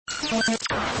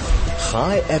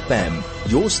High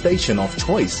FM, your station of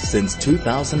choice since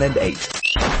 2008.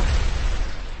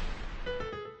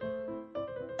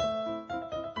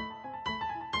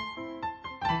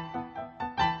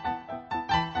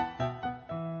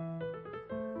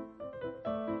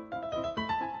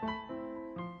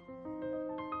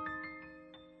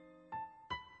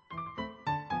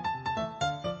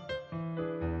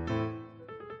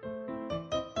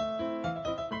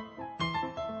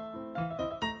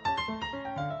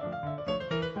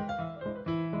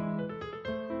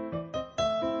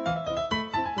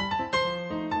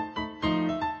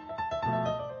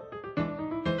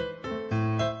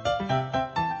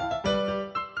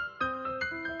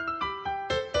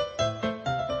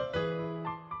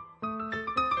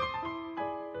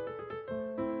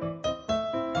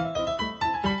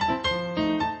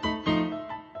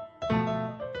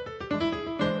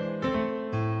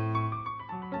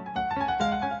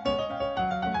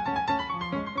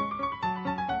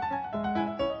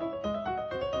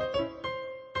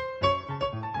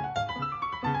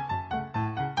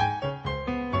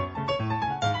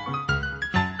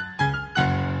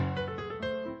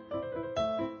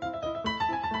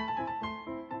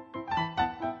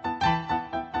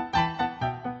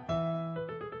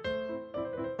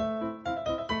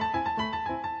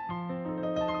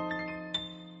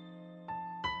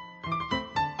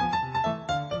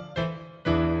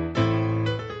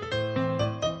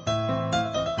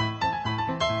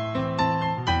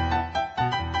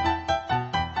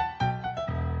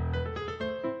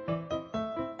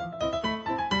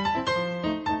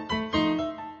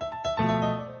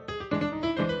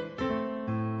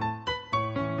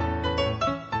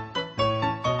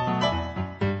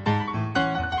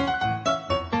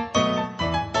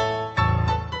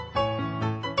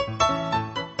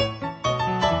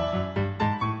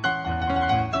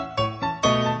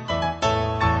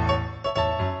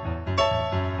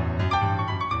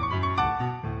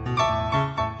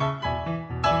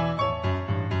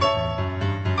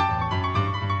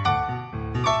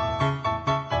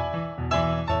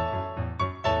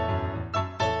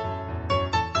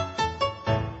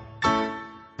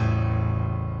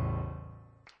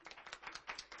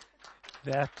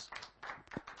 Let's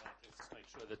make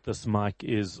sure that this mic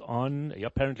is on.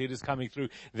 Apparently it is coming through.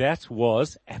 That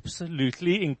was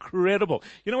absolutely incredible.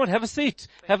 You know what? Have a seat.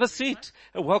 Have a seat.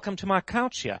 Welcome to my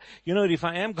couch here. You know, if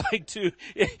I am going to,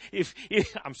 if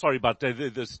I'm sorry about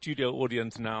the studio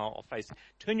audience now are facing,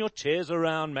 turn your chairs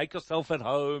around, make yourself at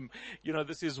home. You know,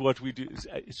 this is what we do.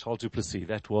 Charl du Plessis.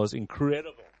 That was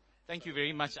incredible. Thank you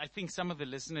very much. I think some of the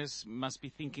listeners must be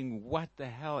thinking, what the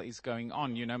hell is going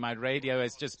on? You know, my radio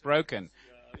has just broken.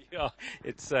 Yeah,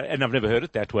 it's, and I've never heard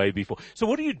it that way before. So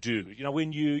what do? You know,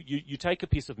 when you take a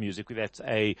piece of music that's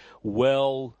a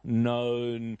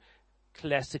well-known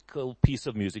classical piece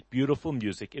of music, beautiful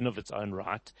music in of its own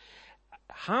right,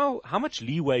 how much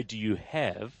leeway do you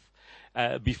have,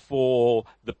 before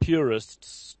the purists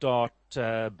start,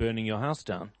 burning your house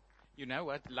down? You know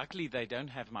what? Luckily, they don't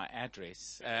have my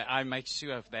address. I make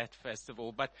sure of that, first of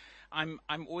all. But I'm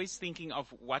always thinking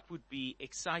of what would be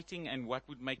exciting and what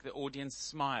would make the audience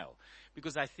smile.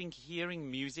 Because I think hearing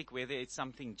music, whether it's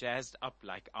something jazzed up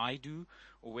like I do,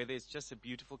 or whether it's just a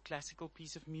beautiful classical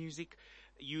piece of music,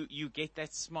 you get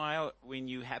that smile when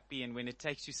you're happy and when it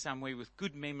takes you somewhere with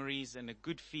good memories and a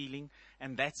good feeling.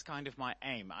 And that's kind of my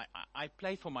aim. I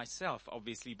play for myself,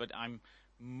 obviously, but I'm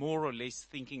more or less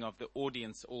thinking of the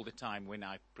audience all the time when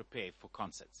I prepare for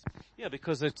concerts. Yeah,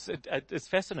 because it's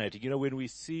fascinating. You know, when we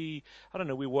see, I don't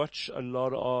know, we watch a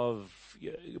lot of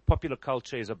popular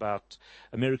culture is about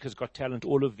America's Got Talent,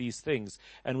 all of these things.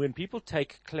 And when people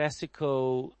take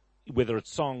classical, whether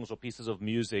it's songs or pieces of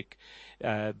music,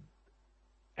 and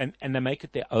they make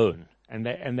it their own, and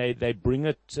they bring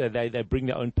it, they bring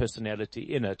their own personality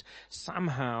in it,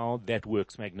 somehow that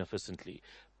works magnificently.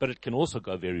 But it can also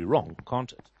go very wrong,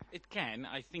 can't it? It can.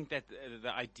 I think that the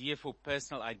idea for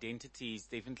personal identity is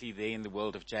definitely there in the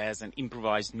world of jazz and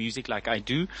improvised music like I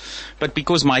do. But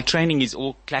because my training is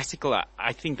all classical,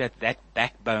 I think that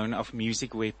backbone of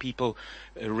music where people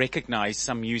recognize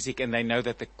some music and they know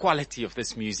that the quality of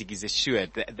this music is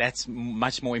assured, that's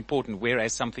much more important.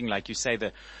 Whereas something like you say,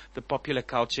 the popular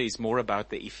culture is more about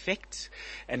the effect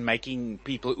and making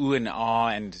people ooh and ah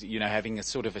and, you know, having a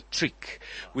sort of a trick,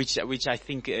 which I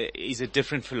think is a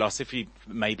different philosophy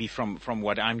maybe maybe from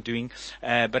what I'm doing.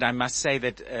 But I must say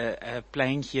that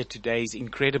playing here today is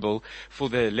incredible for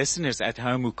the listeners at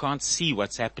home who can't see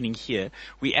what's happening here.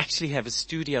 We actually have a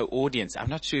studio audience. I'm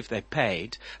not sure if they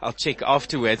paid. I'll check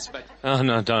afterwards. But oh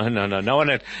no.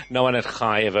 No one at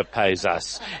Chai ever pays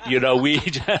us. You know, we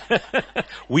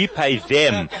pay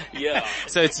them. yeah.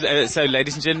 So so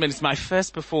ladies and gentlemen, it's my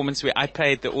first performance where I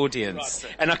paid the audience.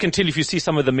 And I can tell if you see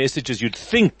some of the messages, you'd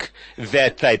think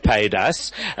that they paid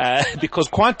us, because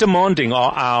quite demanding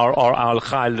are our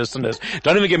Chai listeners.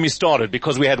 Don't even get me started,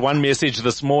 because we had one message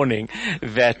this morning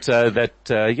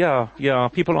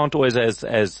that people aren't always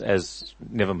as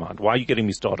never mind. Why are you getting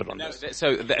me started on this?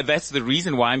 So that's the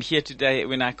reason why I'm here today.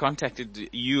 When I contacted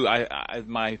you,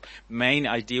 my main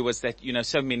idea was that, you know,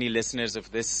 so many listeners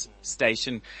of this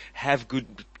station have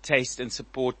good taste and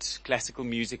support classical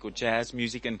music or jazz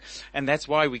music, and that's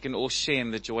why we can all share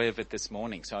in the joy of it this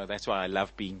morning. So that's why I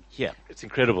love being here. It's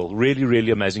incredible. Really,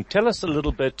 really amazing. Tell us a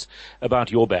little bit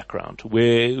about your background,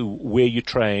 where you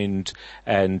trained,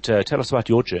 and tell us about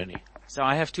your journey. So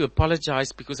I have to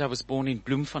apologize because I was born in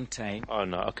Bloemfontein. Oh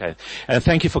no, okay.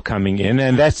 Thank you for coming in,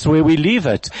 and that's where we leave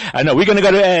it. No, we're going to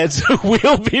go to ads.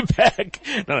 We'll be back.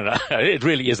 No. It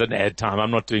really is an ad time.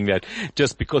 I'm not doing that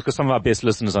just because some of our best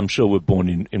listeners, I'm sure, were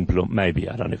born in Bloem. Maybe.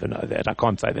 I don't even know that. I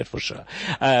can't say that for sure.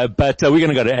 But we're going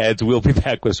to go to ads. We'll be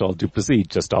back with Charl du Plessis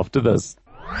just after this.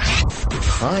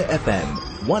 High FM,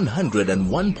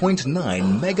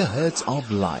 101.9 megahertz of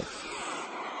life.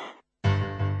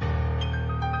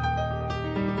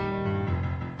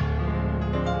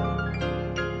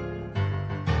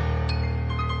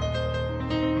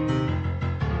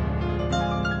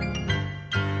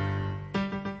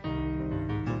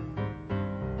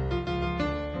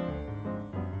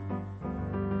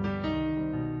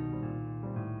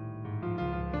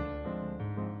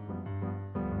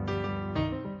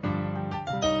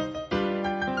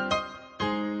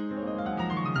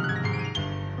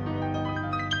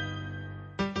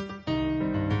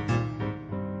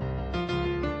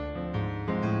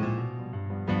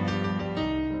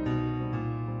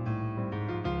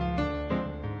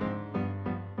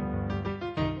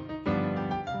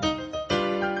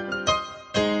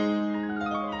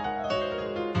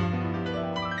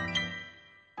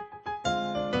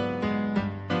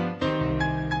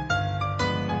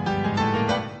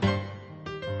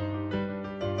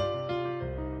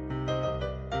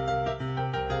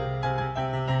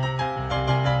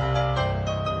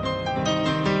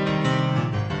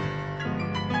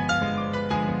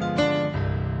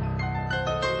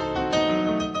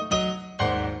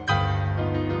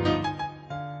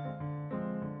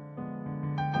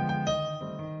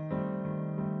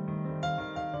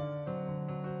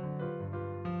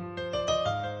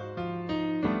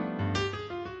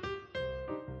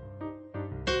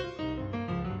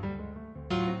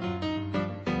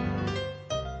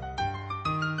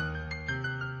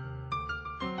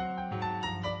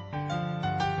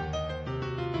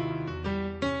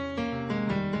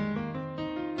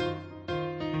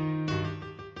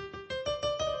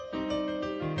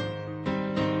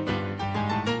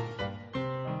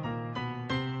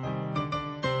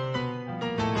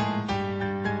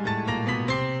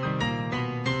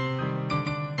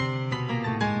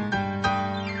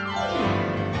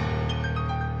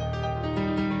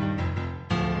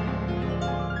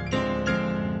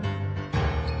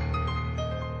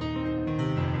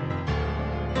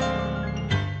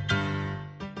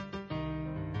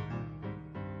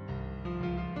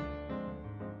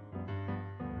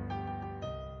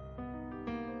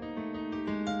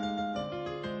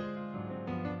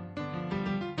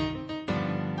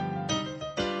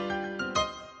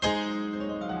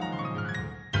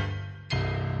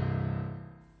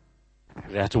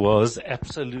 That was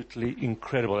absolutely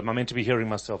incredible. Am I meant to be hearing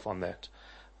myself on that?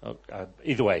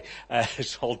 Either way,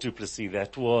 Charl du Plessis,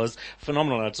 that was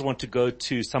phenomenal. I just want to go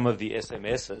to some of the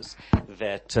SMSs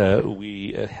that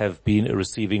we have been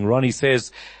receiving. Ronnie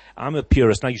says, I'm a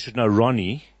purist. Now you should know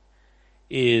Ronnie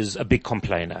is a big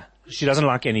complainer. She doesn't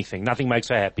like anything. Nothing makes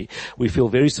her happy. We feel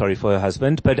very sorry for her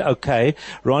husband, but okay.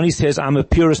 Ronnie says, I'm a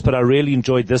purist, but I really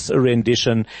enjoyed this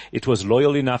rendition. It was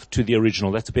loyal enough to the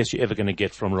original. That's the best you're ever going to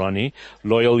get from Ronnie.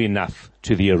 Loyal enough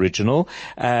to the original.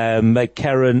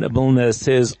 Karen Milner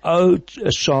says,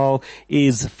 Charl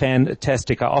is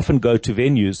fantastic. I often go to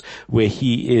venues where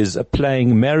he is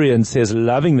playing. Marion says,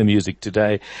 loving the music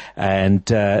today. And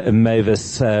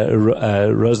Mavis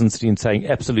Rosenstein saying,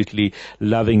 absolutely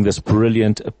loving this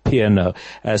brilliant piano.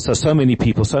 So many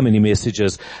people, so many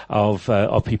messages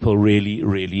of people really,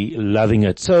 really loving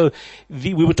it. So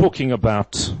we were talking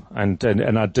about, and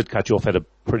I did cut you off at a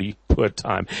pretty poor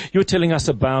time. You were telling us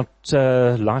about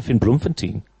life in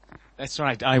Bloemfontein. That's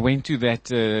right. I went to that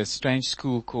strange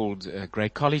school called Grey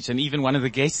College, and even one of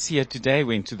the guests here today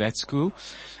went to that school.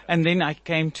 And then I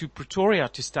came to Pretoria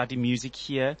to study music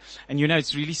here. And you know,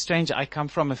 it's really strange. I come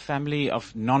from a family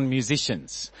of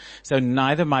non-musicians. So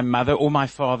neither my mother or my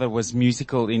father was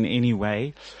musical in any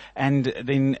way. And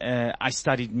then I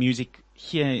studied music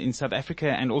here in South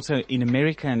Africa and also in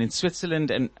America and in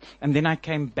Switzerland, and then I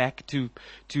came back to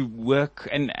work,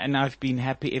 and I've been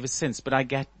happy ever since. But I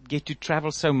get to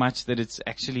travel so much that it's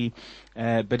actually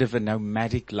a bit of a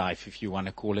nomadic life, if you want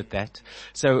to call it that.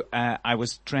 So I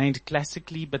was trained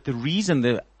classically, but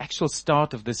the actual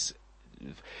start of this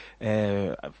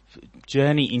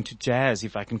journey into jazz,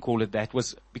 if I can call it that,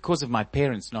 was because of my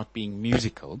parents not being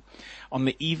musical. On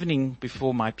the evening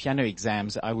before my piano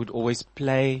exams, I would always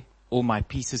play all my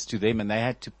pieces to them, and they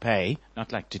had to pay,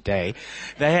 not like today,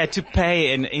 they had to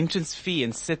pay an entrance fee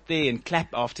and sit there and clap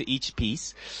after each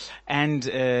piece. And,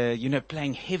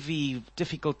 playing heavy,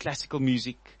 difficult classical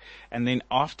music. And then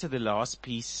after the last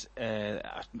piece,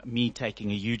 me taking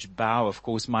a huge bow, of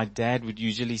course, my dad would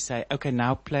usually say, okay,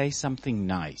 now play something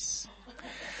nice.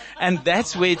 And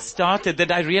that's where it started,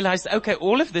 that I realized, okay,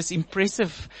 all of this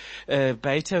impressive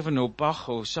Beethoven or Bach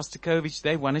or Shostakovich,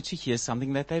 they wanted to hear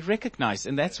something that they recognized.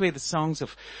 And that's where the songs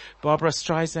of Barbara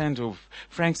Streisand or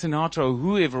Frank Sinatra or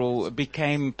whoever all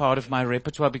became part of my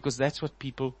repertoire, because that's what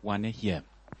people want to hear.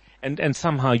 And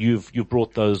somehow you've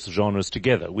brought those genres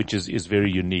together, which is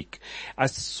very unique. I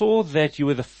saw that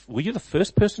were you the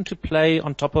first person to play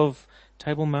on top of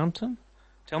Table Mountain?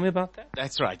 Tell me about that.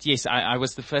 That's right. Yes, I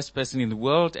was the first person in the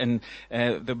world, and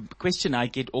the question I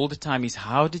get all the time is,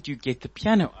 how did you get the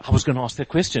piano? I was going to ask that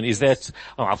question. I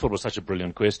thought it was such a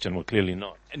brilliant question. Well, clearly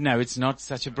not. No, it's not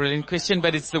such a brilliant question,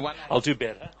 but it's the one. I'll do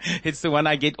better. It's the one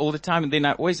I get all the time, and then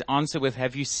I always answer with,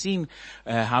 have you seen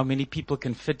how many people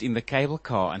can fit in the cable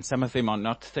car? And some of them are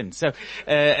not thin. So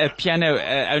a piano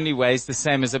only weighs the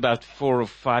same as about 4 or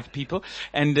 5 people,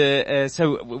 and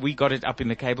so we got it up in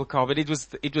the cable car. But it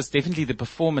was definitely the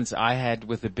performance I had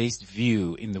with the best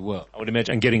view in the world. I would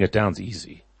imagine, and getting it down's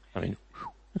easy. I mean,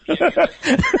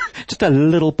 just a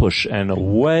little push and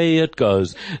away it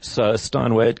goes. So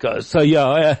Steinway it goes. So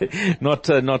yeah, not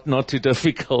too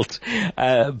difficult.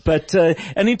 But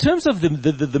and in terms of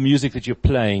the music that you're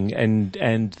playing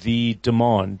and the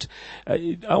demand,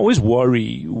 I always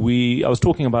worry. I was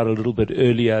talking about a little bit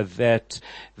earlier that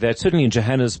certainly in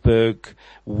Johannesburg,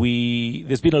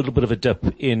 there's been a little bit of a dip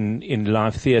in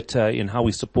live theatre, in how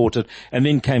we support it, and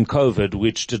then came COVID,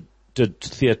 which did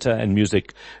theatre and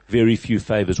music very few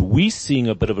favors. We're seeing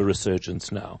a bit of a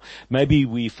resurgence now. Maybe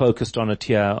we focused on it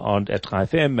here at Chai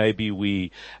FM. Maybe we're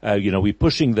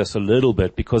pushing this a little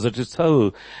bit because it is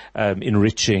so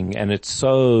enriching, and it's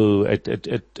so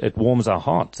it warms our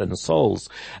hearts and souls.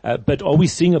 But are we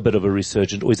seeing a bit of a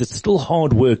resurgence, or is it still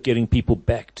hard work getting people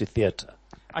back to theatre?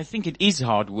 I think it is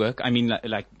hard work. I mean,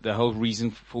 like the whole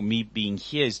reason for me being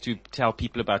here is to tell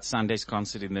people about Sunday's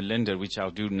concert in the Linder, which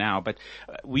I'll do now. But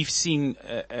we've seen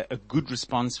a good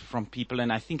response from people,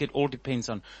 and I think it all depends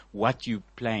on what you're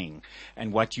playing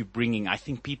and what you're bringing. I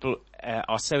think people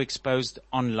are so exposed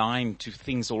online to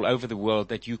things all over the world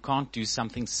that you can't do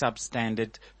something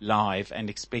substandard live and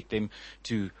expect them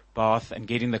to bath and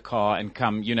get in the car and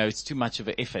come. It's too much of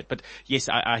an effort. But yes,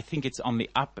 I think it's on the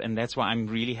up, and that's why I'm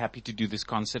really happy to do this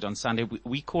concert on Sunday.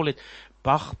 We call it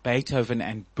Bach, Beethoven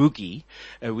and Boogie,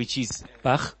 which is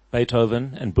Bach,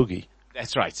 Beethoven and Boogie.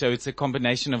 That's right. So it's a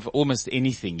combination of almost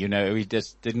anything, we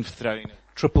just didn't throw in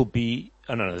triple B.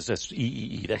 Oh no, it's just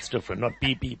E. That's different, not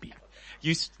B.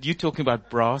 You're talking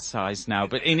about bra size now,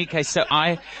 but in any case, so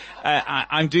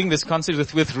I'm doing this concert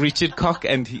with Richard Koch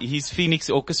and his Phoenix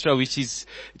Orchestra, which is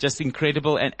just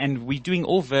incredible, and we're doing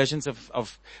all versions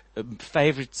of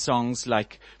favorite songs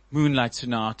like Moonlight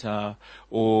Sonata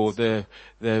or the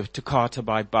Toccata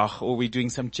by Bach, or we're doing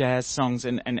some jazz songs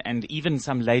and even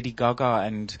some Lady Gaga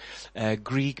and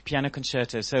Grieg piano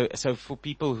concerto. So for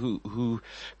people who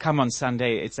come on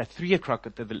Sunday, it's at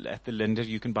 3:00 at the Linder.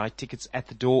 You can buy tickets at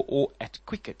the door or at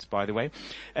Quicket, by the way.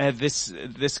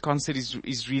 This concert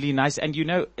is really nice, and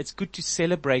it's good to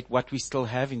celebrate what we still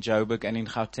have in Joburg and in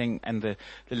Gauteng, and the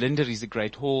Linder is a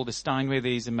great hall. The Steinway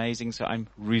there is amazing, so I'm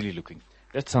really looking forward.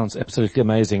 That sounds absolutely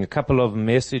amazing. A couple of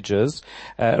messages.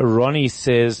 Ronnie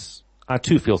says, I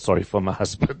too feel sorry for my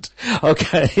husband.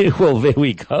 Okay, well, there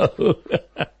we go.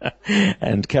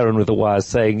 And Karen with a wire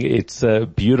saying it's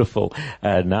beautiful.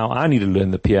 Now I need to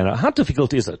learn the piano. How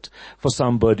difficult is it for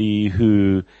somebody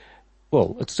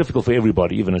well, it's difficult for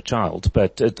everybody, even a child,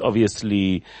 but it's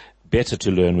obviously better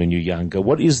to learn when you're younger.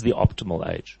 What is the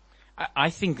optimal age? I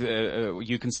think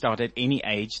you can start at any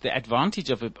age. The advantage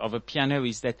of a piano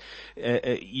is that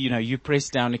you press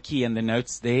down a key and the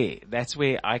note's there. That's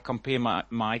where I compare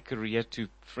my career to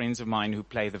friends of mine who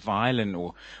play the violin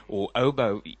or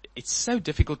oboe. It's so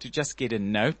difficult to just get a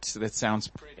note that sounds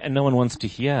pretty. And no one wants to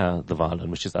hear the violin,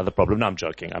 which is the other problem. No, I'm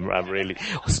joking. I'm really,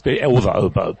 or the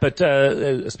oboe, but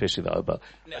especially the oboe.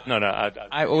 No.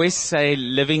 I always say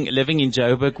living in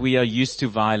Joburg, we are used to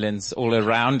violins all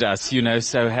around us,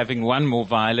 so having one more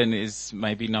violin is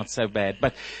maybe not so bad.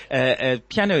 But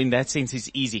piano in that sense is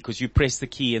easy because you press the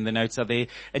key and the notes are there,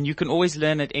 and you can always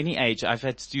learn at any age. I've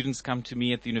had students come to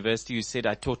me at the university who said,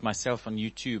 I taught myself on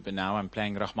YouTube and now I'm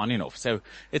playing Rachmaninoff. So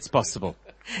it's possible.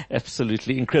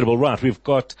 Absolutely incredible. Right, we've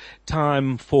got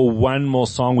time for one more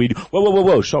song.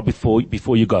 Whoa, Charl, before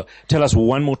you go, tell us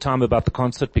one more time about the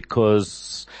concert,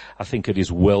 because I think it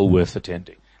is well worth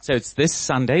attending. So it's this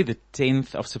Sunday, the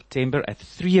 10th of September at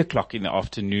 3:00 in the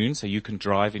afternoon. So you can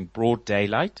drive in broad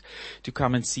daylight to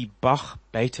come and see Bach,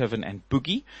 Beethoven and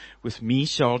Boogie with me,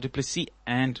 Charl du Plessis,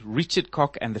 and Richard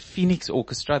Koch and the Phoenix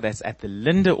Orchestra. That's at the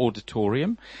Linde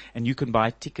Auditorium. And you can buy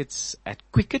tickets at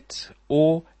Quicket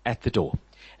or at the door.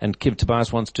 And Kim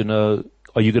Tobias wants to know,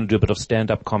 are you going to do a bit of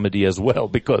stand-up comedy as well?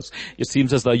 Because it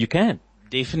seems as though you can.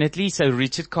 Definitely. So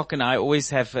Richard Koch and I always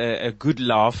have a good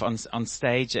laugh on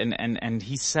stage, and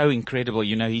he's so incredible.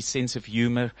 His sense of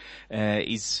humor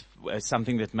is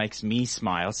something that makes me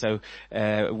smile. So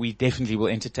we definitely will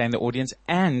entertain the audience.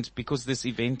 And because this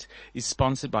event is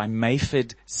sponsored by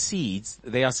Mayford Seeds,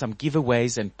 there are some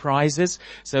giveaways and prizes.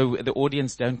 So the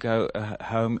audience don't go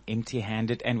home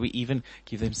empty-handed, and we even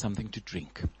give them something to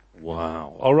drink.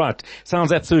 Wow. All right.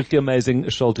 Sounds absolutely amazing.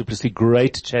 Charl du Plessis,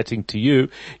 great chatting to you.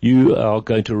 You are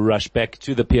going to rush back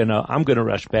to the piano. I'm going to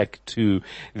rush back to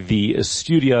the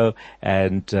studio,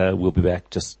 and we'll be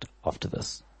back just after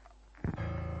this.